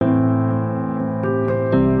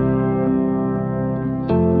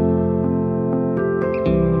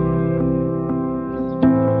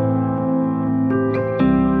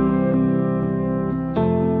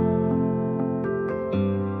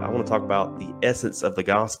essence of the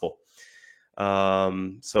gospel. So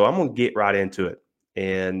I'm going to get right into it.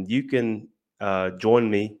 And you can join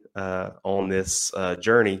me on this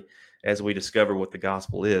journey as we discover what the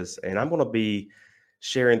gospel is. And I'm going to be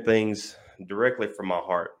sharing things directly from my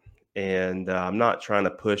heart. And I'm not trying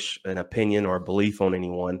to push an opinion or a belief on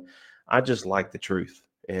anyone. I just like the truth.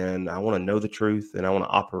 And I want to know the truth, and I want to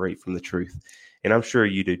operate from the truth. And I'm sure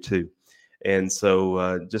you do too. And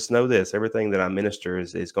so just know this, everything that I minister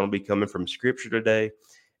is going to be coming from Scripture today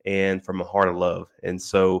and from a heart of love. And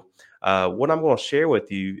so what I'm going to share with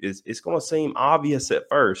you is it's going to seem obvious at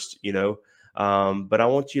first, but I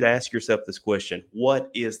want you to ask yourself this question: what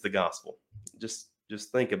is the gospel? Just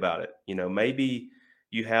think about it. Maybe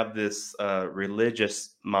you have this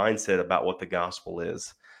religious mindset about what the gospel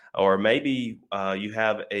is, or maybe you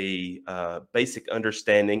have a basic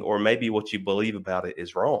understanding, or maybe what you believe about it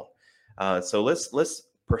is wrong. So let's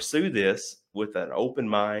pursue this with an open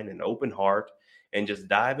mind and open heart, and just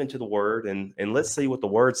dive into the word, and let's see what the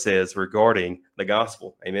word says regarding the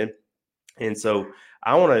gospel. Amen. And so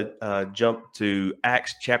I want to jump to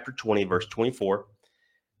Acts chapter 20, verse 24.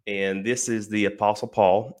 And this is the Apostle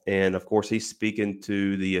Paul. And of course, he's speaking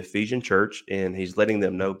to the Ephesian church, and he's letting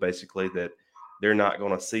them know basically that they're not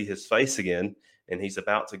going to see his face again. And he's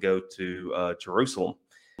about to go to Jerusalem.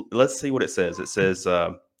 Let's see what it says. It says,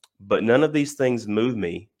 but none of these things move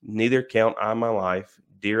me, neither count I my life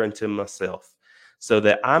dear unto myself, so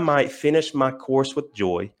that I might finish my course with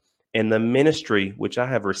joy, and the ministry which I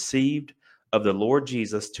have received of the Lord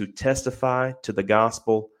Jesus, to testify to the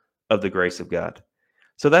gospel of the grace of God.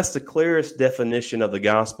 So that's the clearest definition of the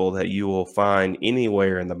gospel that you will find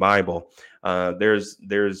anywhere in the Bible. There's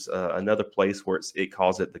another place where it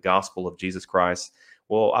calls it the gospel of Jesus Christ.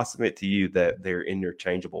 Well, I submit to you that they're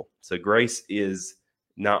interchangeable. So grace is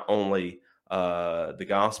not only the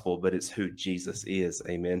gospel, but it's who Jesus is.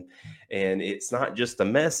 Amen. And it's not just a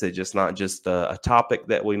message. It's not just a topic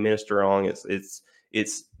that we minister on. It's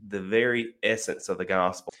the very essence of the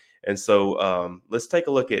gospel. And so let's take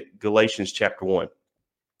a look at Galatians chapter 1.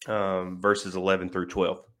 Verses 11 through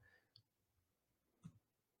 12.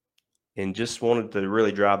 And just wanted to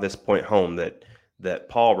really drive this point home that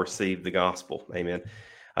Paul received the gospel. Amen.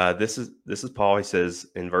 This is Paul. He says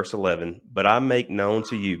in verse 11, but I make known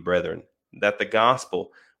to you, brethren, that the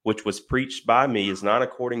gospel which was preached by me is not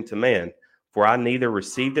according to man, for I neither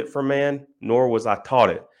received it from man, nor was I taught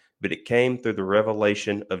it, but it came through the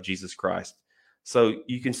revelation of Jesus Christ. So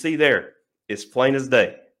you can see there, it's plain as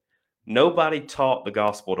day. Nobody taught the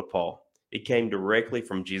gospel to Paul. It came directly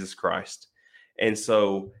from Jesus Christ. And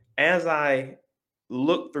so as I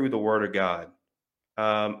look through the word of God,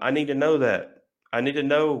 I need to know that. I need to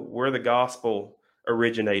know where the gospel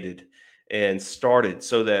originated and started,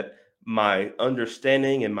 so that my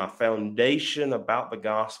understanding and my foundation about the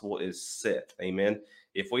gospel is set. Amen.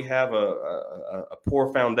 If we have a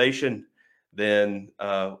poor foundation, then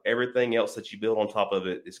everything else that you build on top of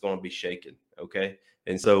it is going to be shaken. Okay.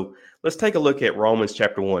 And so let's take a look at Romans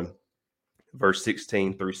chapter 1, verse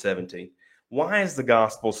 16 through 17. Why is the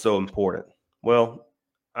gospel so important? Well,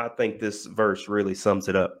 I think this verse really sums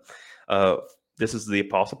it up. This is the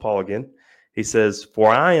Apostle Paul again. He says, for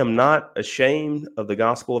I am not ashamed of the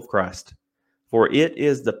gospel of Christ, for it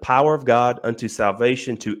is the power of God unto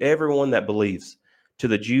salvation to everyone that believes, to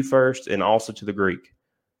the Jew first, and also to the Greek.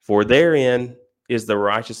 For therein is the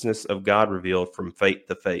righteousness of God revealed from faith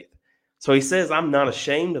to faith. So he says, I'm not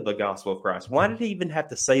ashamed of the gospel of Christ. Why did he even have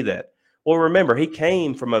to say that? Well, remember, he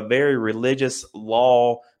came from a very religious,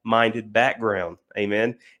 law-minded background.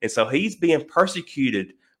 Amen. And so he's being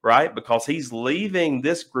persecuted, right? Because he's leaving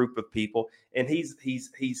this group of people, and he's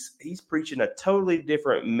preaching a totally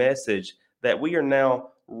different message, that we are now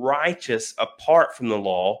righteous apart from the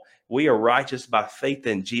law. We are righteous by faith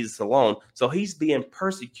in Jesus alone. So he's being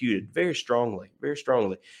persecuted very strongly, very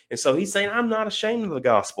strongly. And so he's saying, I'm not ashamed of the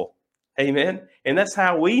gospel. Amen. And that's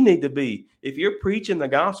how we need to be. If you're preaching the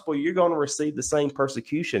gospel, you're going to receive the same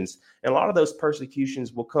persecutions. And a lot of those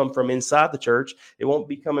persecutions will come from inside the church. It won't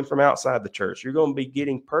be coming from outside the church. You're going to be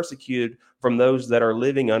getting persecuted from those that are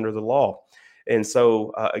living under the law. And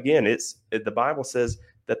so, again, the Bible says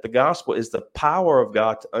that the gospel is the power of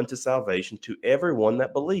God unto salvation to everyone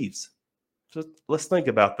that believes. So let's think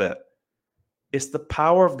about that. It's the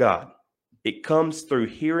power of God. It comes through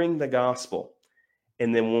hearing the gospel.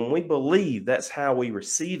 And then when we believe, that's how we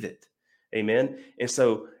receive it. Amen. And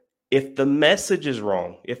so if the message is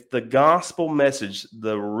wrong, if the gospel message,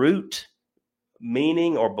 the root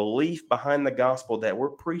meaning or belief behind the gospel that we're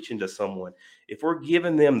preaching to someone, if we're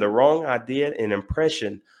giving them the wrong idea and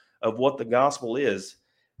impression of what the gospel is,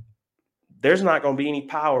 there's not going to be any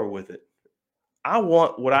power with it. I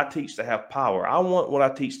want what I teach to have power. I want what I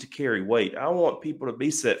teach to carry weight. I want people to be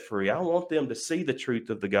set free. I want them to see the truth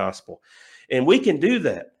of the gospel. And we can do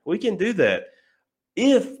that. We can do that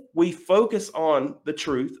if we focus on the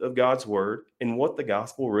truth of God's word and what the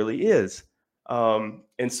gospel really is. And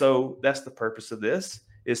so that's the purpose of this,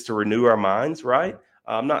 is to renew our minds, right?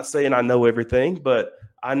 I'm not saying I know everything, but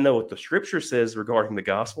I know what the scripture says regarding the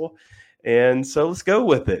gospel. And so let's go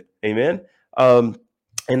with it. Amen.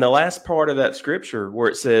 And the last part of that scripture where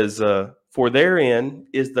it says, for therein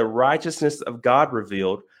is the righteousness of God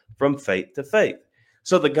revealed from faith to faith.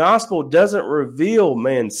 So the gospel doesn't reveal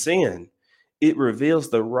man's sin. It reveals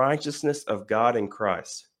the righteousness of God in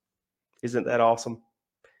Christ. Isn't that awesome?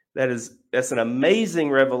 That's an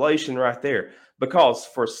amazing revelation right there. Because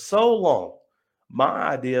for so long, my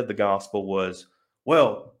idea of the gospel was,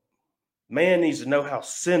 well, man needs to know how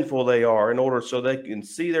sinful they are in order so they can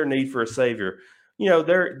see their need for a savior. You know,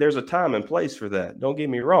 there's a time and place for that. Don't get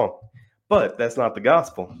me wrong. But that's not the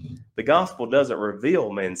gospel. The gospel doesn't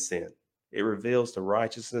reveal man's sin. It reveals the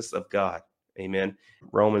righteousness of God. Amen.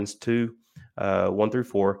 Romans 2, 1 through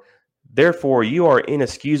 4. Therefore, you are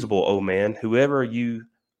inexcusable, O man, whoever you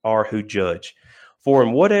are who judge. For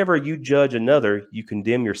in whatever you judge another, you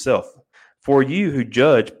condemn yourself. For you who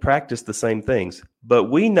judge practice the same things. But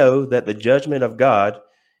we know that the judgment of God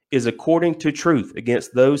is according to truth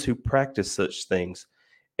against those who practice such things.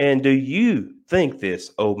 And do you think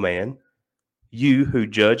this, O man, you who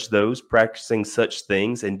judge those practicing such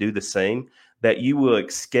things and do the same, that you will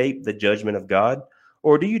escape the judgment of God?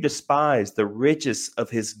 Or do you despise the riches of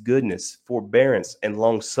his goodness, forbearance, and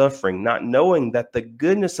long-suffering, not knowing that the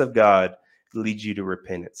goodness of God leads you to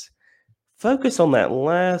repentance? Focus on that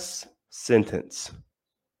last sentence,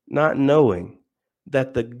 not knowing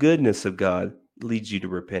that the goodness of God leads you to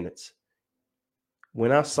repentance.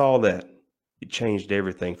 When I saw that, it changed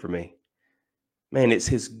everything for me. Man, it's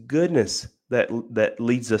his goodness that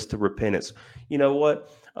leads us to repentance. You know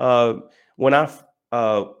what? When I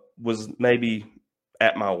was maybe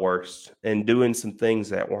at my worst and doing some things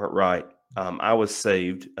that weren't right, I was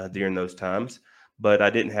saved during those times, but I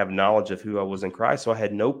didn't have knowledge of who I was in Christ, so I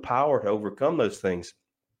had no power to overcome those things.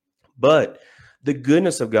 But the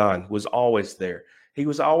goodness of God was always there. He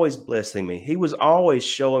was always blessing me. He was always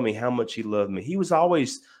showing me how much he loved me. He was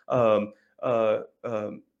always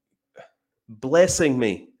blessing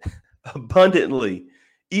me abundantly,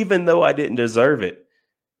 even though I didn't deserve it.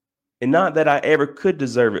 And not that I ever could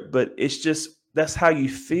deserve it, but it's just, that's how you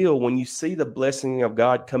feel when you see the blessing of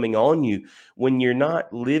God coming on you, when you're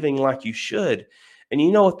not living like you should. And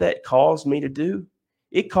you know what that caused me to do?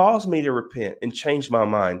 It caused me to repent and change my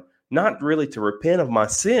mind. Not really to repent of my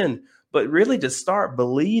sin, but really to start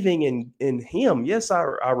believing in him. Yes, I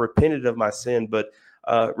repented of my sin, but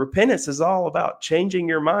repentance is all about changing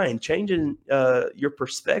your mind, changing your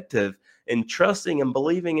perspective, and trusting and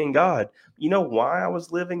believing in God. You know why I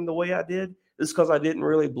was living the way I did? It's because I didn't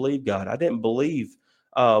really believe God. I didn't believe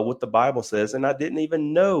what the Bible says, and I didn't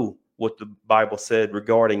even know what the Bible said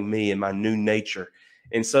regarding me and my new nature.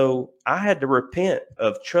 And so I had to repent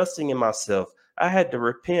of trusting in myself. I had to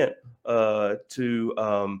repent of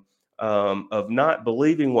not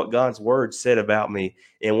believing what God's word said about me.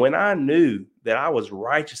 And when I knew that I was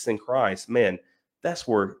righteous in Christ, man, that's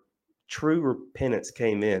where true repentance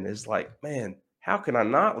came in. It's like, man, how can I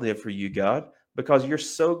not live for you, God? Because you're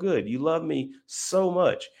so good. You love me so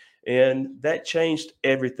much. And that changed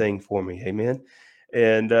everything for me. Amen.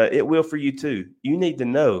 And it will for you too. You need to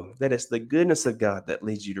know that it's the goodness of God that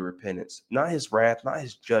leads you to repentance, not his wrath, not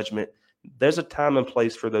his judgment. There's a time and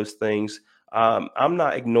place for those things. I'm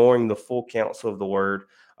not ignoring the full counsel of the word.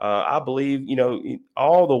 I believe,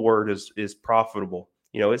 all the word is profitable.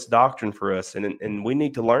 It's doctrine for us, and we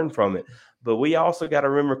need to learn from it. But we also got to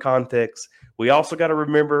remember context. We also got to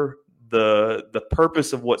remember the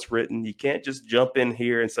purpose of what's written. You can't just jump in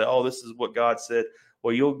here and say, "Oh, this is what God said."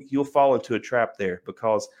 Well, you'll fall into a trap there,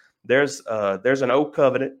 because there's an old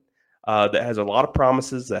covenant that has a lot of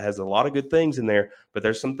promises, that has a lot of good things in there, but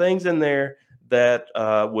there's some things in there that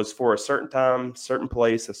was for a certain time, certain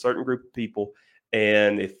place, a certain group of people.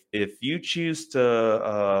 And if you choose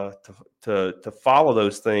to follow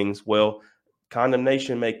those things, well,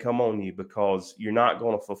 condemnation may come on you, because you're not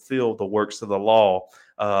going to fulfill the works of the law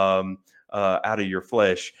out of your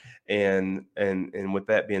flesh. And with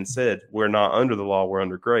that being said, we're not under the law, we're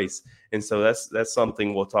under grace. And so that's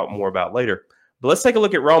something we'll talk more about later. But let's take a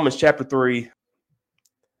look at Romans chapter 3,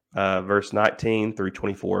 verse 19 through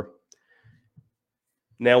 24.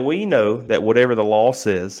 Now we know that whatever the law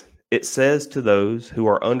says, it says to those who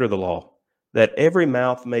are under the law, that every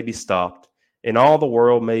mouth may be stopped, and all the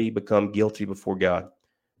world may become guilty before God.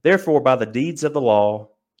 Therefore, by the deeds of the law,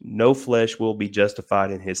 no flesh will be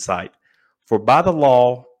justified in his sight. For by the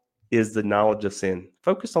law is the knowledge of sin.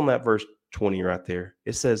 Focus on that verse 20 right there.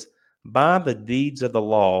 It says, by the deeds of the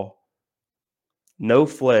law, no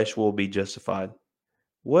flesh will be justified.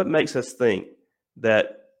 What makes us think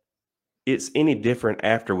that it's any different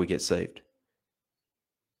after we get saved?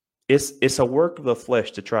 It's a work of the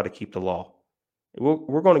flesh to try to keep the law.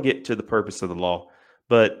 We're going to get to the purpose of the law,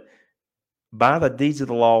 but by the deeds of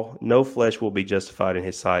the law, no flesh will be justified in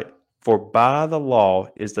his sight. For by the law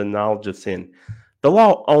is the knowledge of sin. The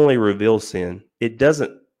law only reveals sin. It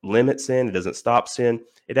doesn't limit sin. It doesn't stop sin.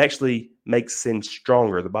 It actually makes sin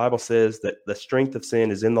stronger. The Bible says that the strength of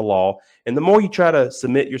sin is in the law. And the more you try to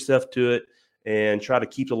submit yourself to it and try to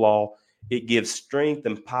keep the law, it gives strength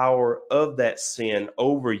and power of that sin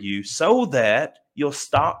over you so that you'll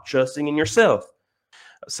stop trusting in yourself.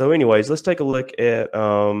 So anyways, let's take a look at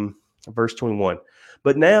verse 21.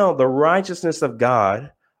 But now the righteousness of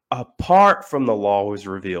God apart from the law was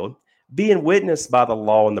revealed, being witnessed by the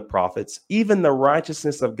law and the prophets, even the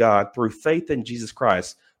righteousness of God through faith in Jesus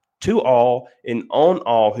Christ, to all and on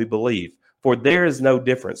all who believe. For there is no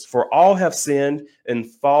difference. For all have sinned and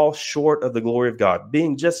fall short of the glory of God,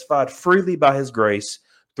 being justified freely by his grace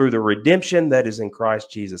through the redemption that is in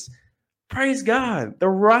Christ Jesus. Praise God. The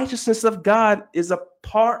righteousness of God is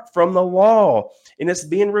apart from the law, and it's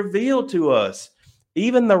being revealed to us.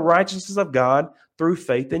 Even the righteousness of God through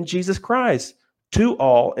faith in Jesus Christ, to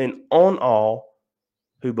all and on all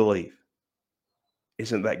who believe.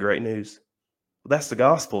 Isn't that great news? Well, that's the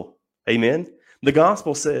gospel. Amen. The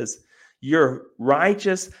gospel says you're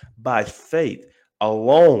righteous by faith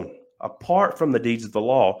alone, apart from the deeds of the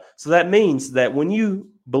law. So that means that when you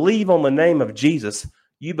believe on the name of Jesus,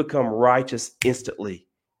 you become righteous instantly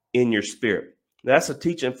in your spirit. That's a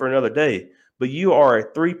teaching for another day. But you are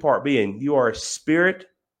a three-part being. You are a spirit,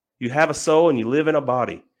 you have a soul, and you live in a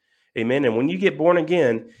body. Amen. And when you get born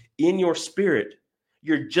again in your spirit,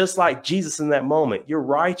 you're just like Jesus in that moment. You're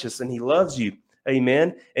righteous and he loves you.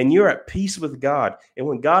 Amen. And you're at peace with God. And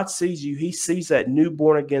when God sees you, he sees that new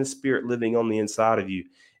born again spirit living on the inside of you.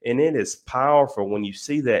 And it is powerful when you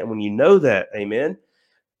see that and when you know that. Amen.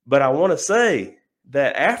 But I want to say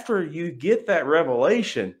that after you get that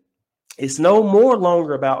revelation, it's no more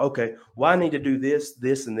longer about, okay, well, I need to do this,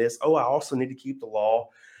 this, and this. Oh, I also need to keep the law.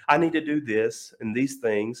 I need to do this and these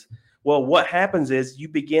things. Well, what happens is you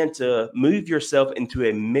begin to move yourself into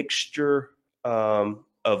a mixture of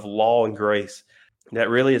law and grace. That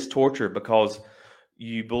really is torture because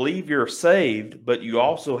you believe you're saved, but you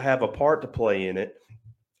also have a part to play in it.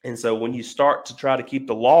 And so when you start to try to keep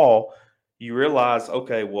the law, you realize,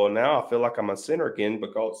 okay, well, now I feel like I'm a sinner again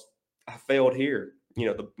because I failed here.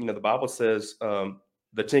 The Bible says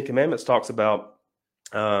the Ten Commandments talks about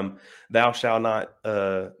thou shalt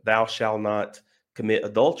not commit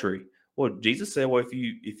adultery. Well, Jesus said, well, if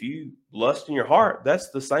you lust in your heart, that's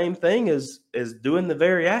the same thing as doing the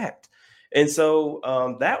very act. And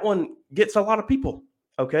so that one gets a lot of people.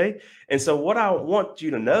 Okay. And so what I want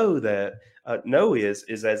you to know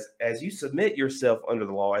is as you submit yourself under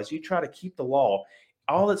the law, as you try to keep the law,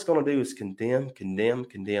 all it's going to do is condemn.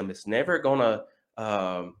 It's never going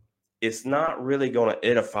to, it's not really going to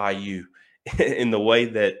edify you in the way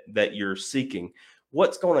that you're seeking.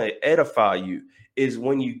 What's going to edify you is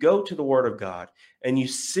when you go to the Word of God and you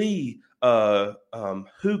see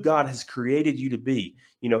who God has created you to be.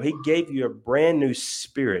 He gave you a brand new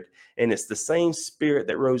spirit, and it's the same spirit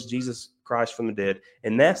that rose Jesus Christ from the dead.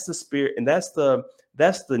 And that's the spirit, and that's the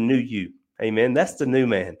new you. Amen. That's the new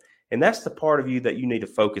man. And that's the part of you that you need to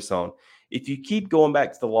focus on. If you keep going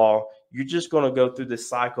back to the law, you're just going to go through this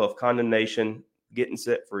cycle of condemnation, getting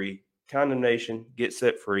set free, condemnation, get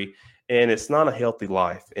set free. And it's not a healthy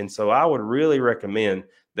life. And so I would really recommend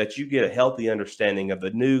that you get a healthy understanding of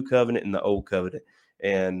the new covenant and the old covenant.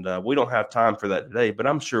 And we don't have time for that today, but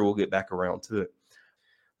I'm sure we'll get back around to it.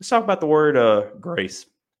 Let's talk about the word grace.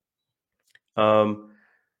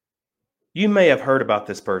 You may have heard about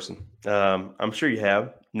this person. I'm sure you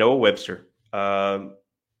have. Noah Webster.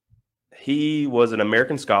 He was an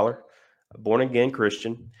American scholar, a born-again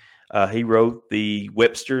Christian. He wrote the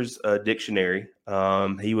Webster's Dictionary.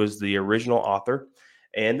 He was the original author,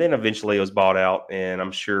 and then eventually it was bought out, and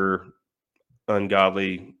I'm sure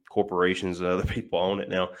ungodly corporations and other people own it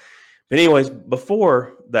now. But anyways,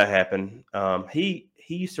 before that happened, he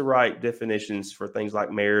used to write definitions for things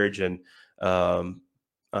like marriage and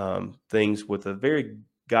things with a very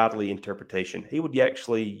godly interpretation. He would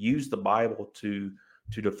actually use the Bible to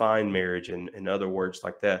define marriage and other words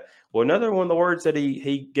like that. Well, another one of the words that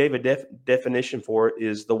he gave a definition for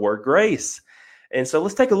is the word grace. And so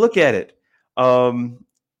let's take a look at it.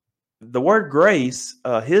 the word grace,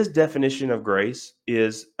 his definition of grace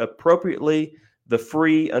is appropriately the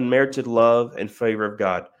free, unmerited love and favor of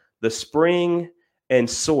God, the spring and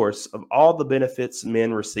source of all the benefits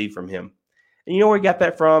men receive from him. And you know where he got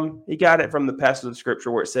that from? He got it from the passage of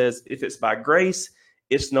scripture where it says, if it's by grace,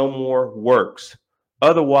 it's no more works.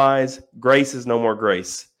 Otherwise, grace is no more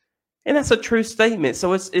grace. And that's a true statement.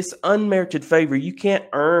 So it's unmerited favor. You can't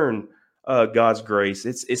earn God's grace.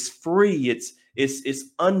 It's free.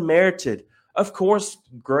 It's unmerited. Of course,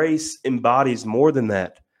 grace embodies more than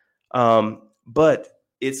that, but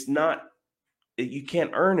it's not. You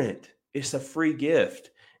can't earn it. It's a free gift.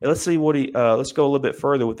 And let's see what he. Let's go a little bit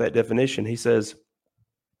further with that definition. He says,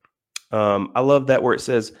 "I love that where it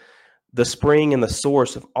says, the spring and the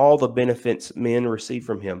source of all the benefits men receive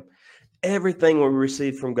from Him." Everything we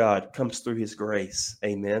receive from God comes through His grace.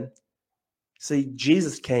 Amen. See,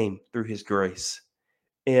 Jesus came through His grace.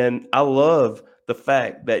 And I love the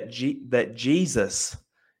fact that that Jesus,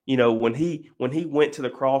 when he went to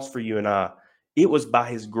the cross for you and I, it was by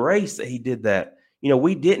His grace that He did that.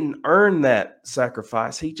 We didn't earn that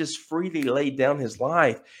sacrifice. He just freely laid down His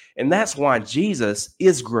life. And that's why Jesus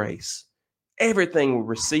is grace. Everything we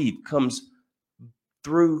receive comes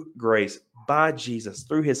through grace, by Jesus,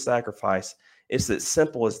 through His sacrifice. It's as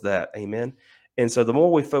simple as that. Amen. And so the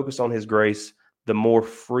more we focus on His grace, the more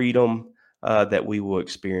freedom that we will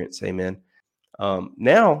experience. Amen.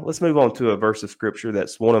 Now let's move on to a verse of scripture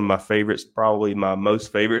that's one of my favorites, probably my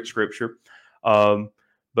most favorite scripture.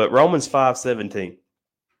 But Romans 5:17,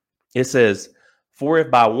 it says, "For if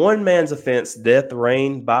by one man's offense death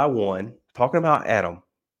reigned by one," talking about Adam,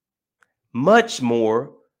 "much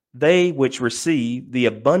more they which receive the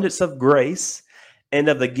abundance of grace and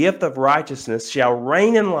of the gift of righteousness shall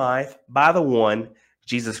reign in life by the one,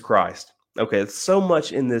 Jesus Christ." Okay, so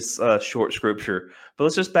much in this short scripture, but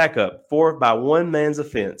let's just back up. For by one man's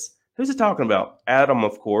offense, who's it talking about? Adam,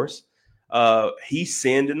 of course. He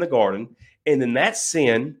sinned in the garden, and then that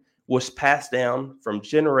sin was passed down from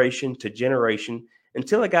generation to generation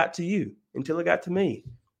until it got to you, until it got to me.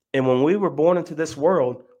 And when we were born into this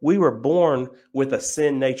world, we were born with a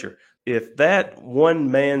sin nature. If that one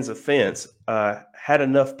man's offense had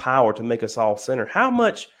enough power to make us all sinner, how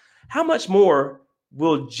much more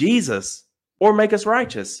will Jesus or make us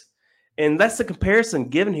righteous? And that's the comparison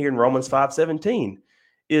given here in Romans 5:17.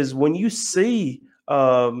 Is when you see,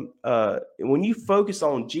 when you focus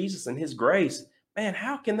on Jesus and His grace, man,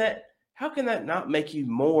 how can that not make you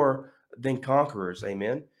more than conquerors?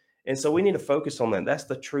 Amen. And so we need to focus on that. That's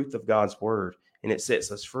the truth of God's word, and it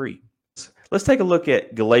sets us free. Let's take a look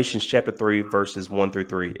at Galatians chapter 3, verses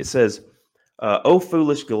 1-3. It says, "O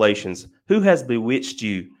foolish Galatians, who has bewitched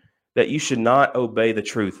you that you should not obey the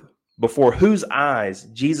truth, before whose eyes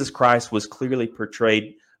Jesus Christ was clearly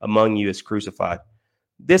portrayed among you as crucified?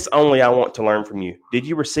 This only I want to learn from you. Did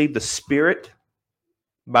you receive the Spirit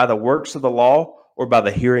by the works of the law or by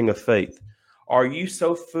the hearing of faith? Are you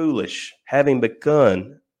so foolish, having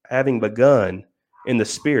begun in the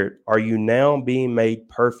Spirit, are you now being made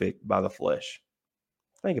perfect by the flesh?"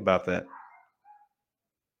 Think about that.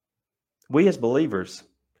 We as believers,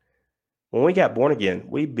 when we got born again,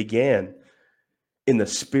 we began in the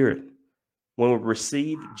Spirit. When we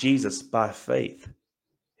received Jesus by faith,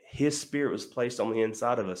 His Spirit was placed on the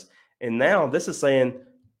inside of us. And now this is saying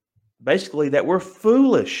basically that we're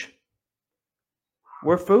foolish.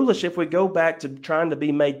 We're foolish if we go back to trying to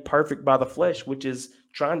be made perfect by the flesh, which is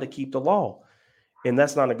trying to keep the law. And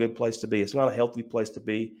that's not a good place to be. It's not a healthy place to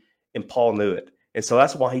be. And Paul knew it. And so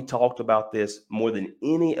that's why he talked about this more than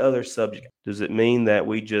any other subject. Does it mean that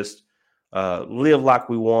we just live like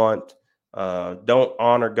we want, don't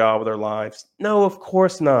honor God with our lives? No, of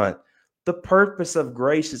course not. The purpose of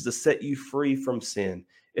grace is to set you free from sin.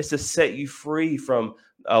 It's to set you free from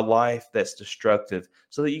a life that's destructive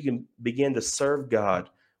so that you can begin to serve God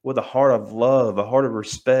with a heart of love, a heart of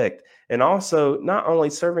respect, and also not only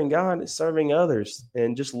serving God, it's serving others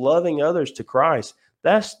and just loving others to Christ.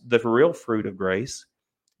 That's the real fruit of grace.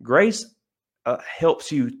 Grace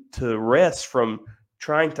helps you to rest from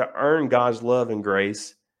trying to earn God's love and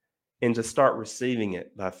grace and to start receiving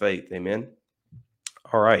it by faith. Amen.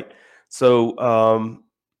 All right. So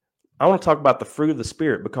I want to talk about the fruit of the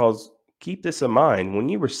Spirit, because keep this in mind. When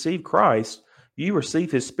you receive Christ, you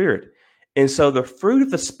receive His Spirit. And so the fruit of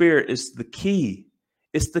the Spirit is the key.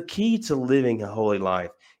 It's the key to living a holy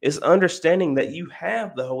life. It's understanding that you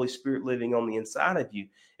have the Holy Spirit living on the inside of you.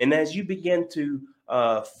 And as you begin to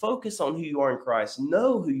focus on who you are in Christ,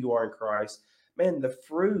 know who you are in Christ, man, the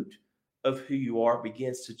fruit of who you are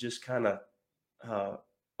begins to just kind of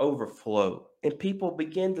overflow. And people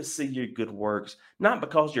begin to see your good works, not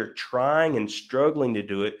because you're trying and struggling to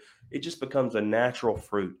do it. It just becomes a natural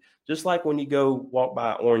fruit. Just like when you go walk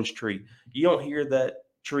by an orange tree, you don't hear that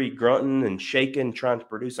tree grunting and shaking, trying to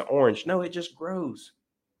produce an orange. No, it just grows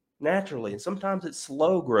naturally. And sometimes it's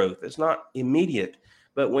slow growth, it's not immediate.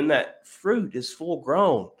 But when that fruit is full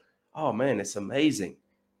grown, oh man, it's amazing.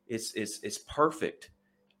 It's perfect,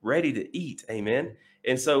 ready to eat. Amen.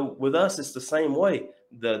 And so with us, it's the same way.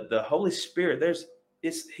 The Holy Spirit,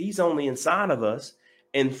 He's on the inside of us,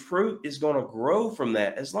 and fruit is going to grow from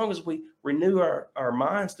that as long as we renew our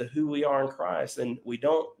minds to who we are in Christ, and we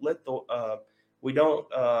don't let the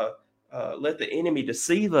enemy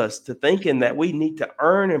deceive us to thinking that we need to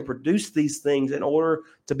earn and produce these things in order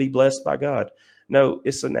to be blessed by God. No,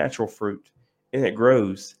 it's a natural fruit, and it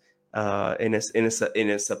grows, and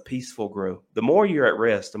it's a peaceful growth. The more you're at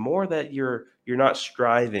rest, the more that you're not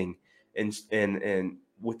striving and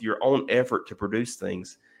with your own effort to produce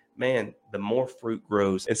things, man, the more fruit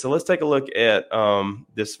grows. And so let's take a look at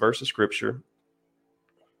this verse of scripture.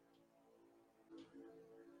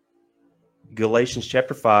 Galatians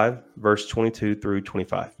chapter 5, verse 22 through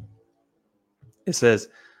 25. It says,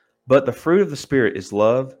 "But the fruit of the Spirit is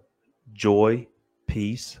love, joy,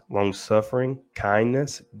 peace, long-suffering,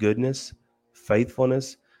 kindness, goodness,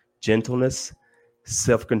 faithfulness, gentleness,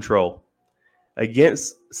 self-control.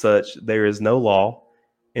 Against such there is no law,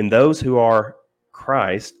 and those who are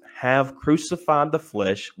Christ have crucified the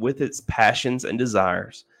flesh with its passions and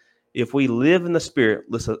desires. If we live in the Spirit,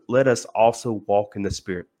 let us also walk in the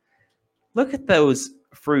Spirit." Look at those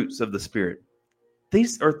fruits of the Spirit.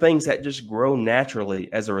 These are things that just grow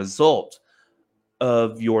naturally as a result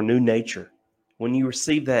of your new nature. When you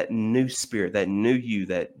receive that new spirit, that new you,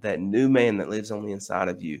 that new man that lives on the inside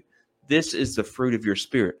of you, this is the fruit of your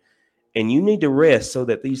Spirit. And you need to rest so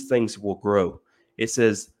that these things will grow. It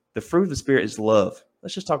says the fruit of the Spirit is love.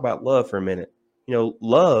 Let's just talk about love for a minute.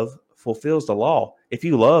 Love fulfills the law. If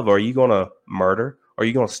you love, are you going to murder? Are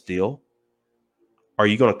you going to steal? Are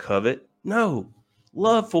you going to covet? No,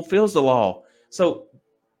 love fulfills the law. So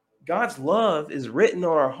God's love is written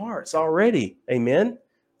on our hearts already. Amen.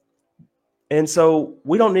 And so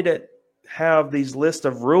we don't need to have these lists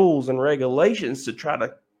of rules and regulations to try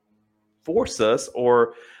to force us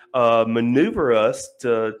or maneuver us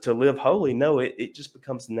to live holy. No, it just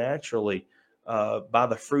becomes naturally by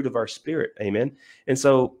the fruit of our Spirit. Amen. And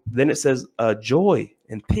so then it says joy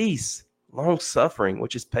and peace, long suffering,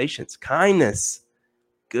 which is patience, kindness,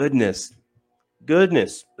 goodness.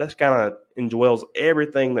 That's kind of indwells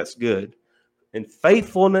everything that's good, and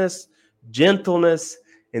faithfulness, gentleness,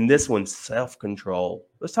 and this one, self-control.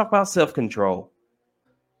 Let's talk about self-control.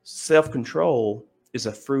 Self-control is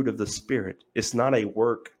a fruit of the Spirit. It's not a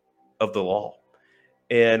work of the law.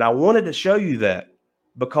 And I wanted to show you that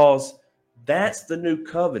because that's the new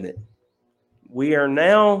covenant. We are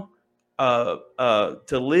now to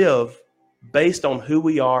live based on who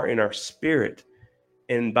we are in our spirit.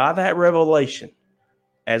 And by that revelation,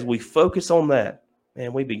 as we focus on that,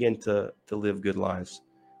 man, we begin to live good lives.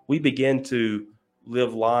 We begin to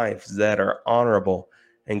live lives that are honorable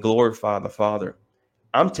and glorify the Father.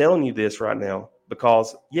 I'm telling you this right now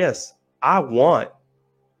because, yes, I want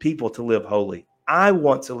people to live holy. I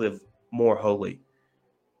want to live more holy.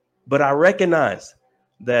 But I recognize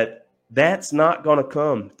that that's not going to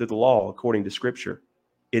come through the law according to Scripture.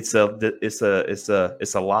 It's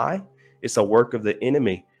a lie. It's a work of the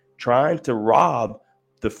enemy trying to rob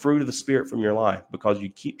the fruit of the Spirit from your life because you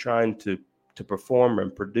keep trying to perform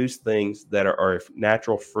and produce things that are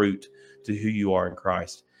natural fruit to who you are in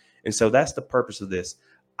Christ. And so that's the purpose of this.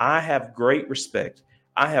 I have great respect.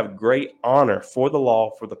 I have great honor for the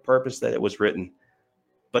law for the purpose that it was written.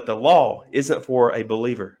 But the law isn't for a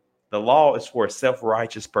believer. The law is for a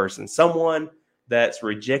self-righteous person, someone that's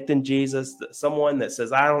rejecting Jesus, someone that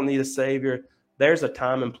says, I don't need a savior. There's a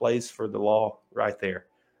time and place for the law right there.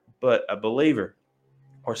 But a believer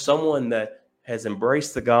or someone that has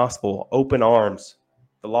embraced the gospel, open arms,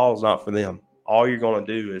 the law is not for them. All you're going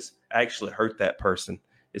to do is actually hurt that person.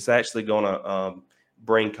 It's actually going to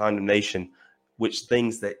bring condemnation, which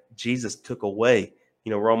things that Jesus took away.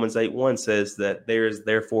 Romans 8:1 says that there is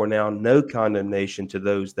therefore now no condemnation to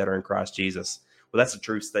those that are in Christ Jesus. Well, that's a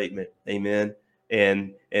true statement. Amen.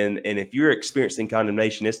 And if you're experiencing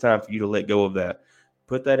condemnation, it's time for you to let go of that.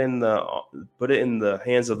 Put it in the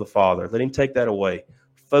hands of the Father. Let him take that away.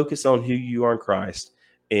 Focus on who you are in Christ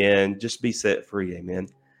and just be set free. Amen.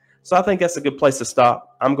 So I think that's a good place to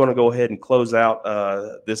stop. I'm going to go ahead and close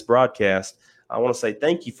out this broadcast. I want to say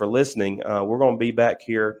thank you for listening. We're going to be back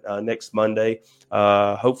here next Monday.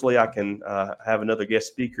 Hopefully I can have another guest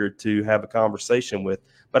speaker to have a conversation with.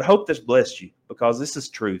 But I hope this blessed you, because this is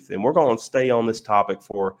truth. And we're going to stay on this topic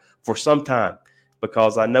for some time,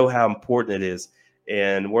 because I know how important it is.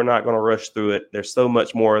 And we're not going to rush through it. There's so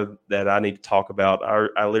much more that I need to talk about.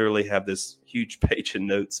 I literally have this huge page of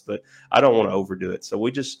notes, but I don't want to overdo it. So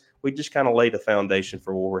we just kind of lay the foundation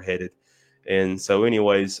for where we're headed. And so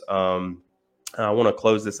anyways, I want to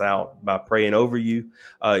close this out by praying over you.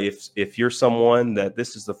 If you're someone that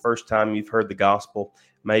this is the first time you've heard the gospel,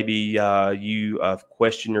 maybe you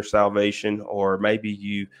question your salvation, or maybe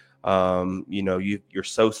you're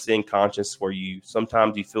so sin conscious where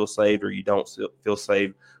sometimes you feel saved or you don't feel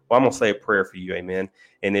saved. Well, I'm going to say a prayer for you. Amen.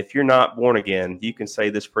 And if you're not born again, you can say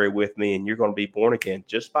this prayer with me, and you're going to be born again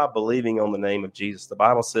just by believing on the name of Jesus. The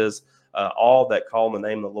Bible says, all that call on the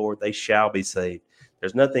name of the Lord, they shall be saved.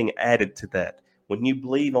 There's nothing added to that. When you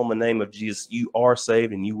believe on the name of Jesus, you are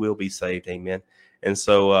saved and you will be saved. Amen. And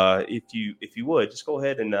so if you would, just go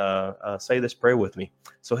ahead and say this prayer with me.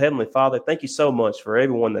 So Heavenly Father, thank you so much for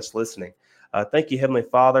everyone that's listening. Thank you, Heavenly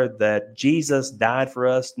Father, that Jesus died for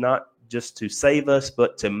us, not just to save us,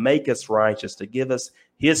 but to make us righteous, to give us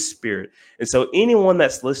his Spirit. And so anyone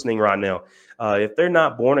that's listening right now, if they're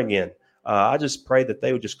not born again, I just pray that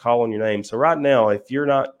they would just call on your name. So right now, if you're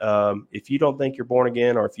not, if you don't think you're born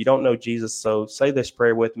again, or if you don't know Jesus, so say this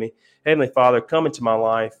prayer with me. Heavenly Father, come into my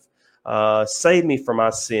life. Save me from my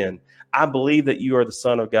sin. I believe that you are the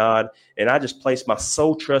Son of God, and I just place my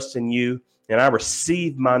sole trust in you, and I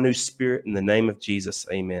receive my new spirit in the name of Jesus.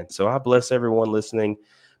 Amen. So I bless everyone listening.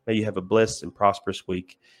 May you have a blessed and prosperous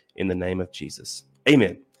week in the name of Jesus.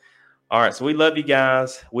 Amen. All right. So we love you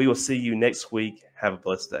guys. We will see you next week. Have a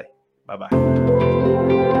blessed day.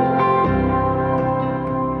 Bye-bye.